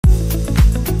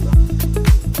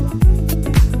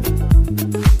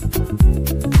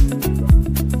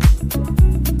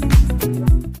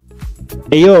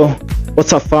Hey yo,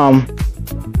 what's up fam?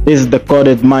 This is the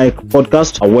Coded Mic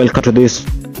podcast. Welcome to this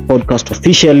podcast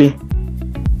officially.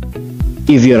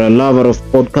 If you're a lover of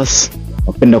podcasts,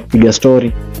 unapenda kupiga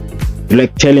story, you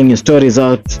like telling your stories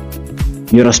out,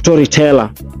 you're a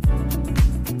storyteller,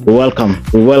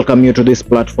 we welcome you to this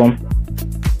platform.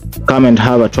 Come and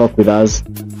have a talk with us.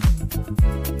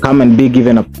 Come and be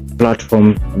given a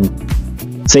platform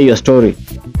and say your story.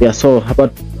 Yeah, so how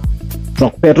about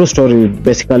tunakupea tu story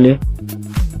basically.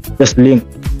 Just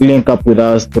link up with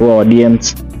us through our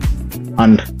DMs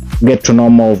and get to know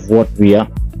more of what we are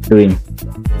doing.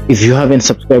 If you haven't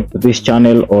subscribed to this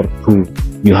channel, or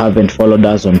you haven't followed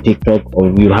us on TikTok,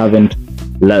 or you haven't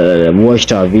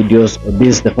watched our videos, or this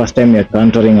is the first time you're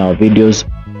encountering our videos,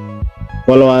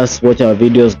 follow us, watch our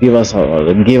videos, give us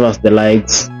the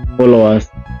likes, follow us,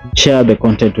 share the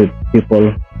content with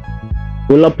people.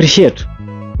 We'll appreciate.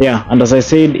 Yeah, and as I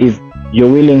said, if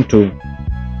you're willing to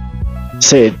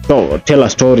tell a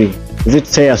story,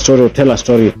 say a story or tell a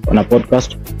story on a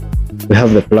podcast, we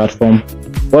have the platform.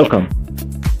 Welcome.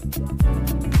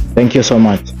 Thank you so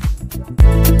much.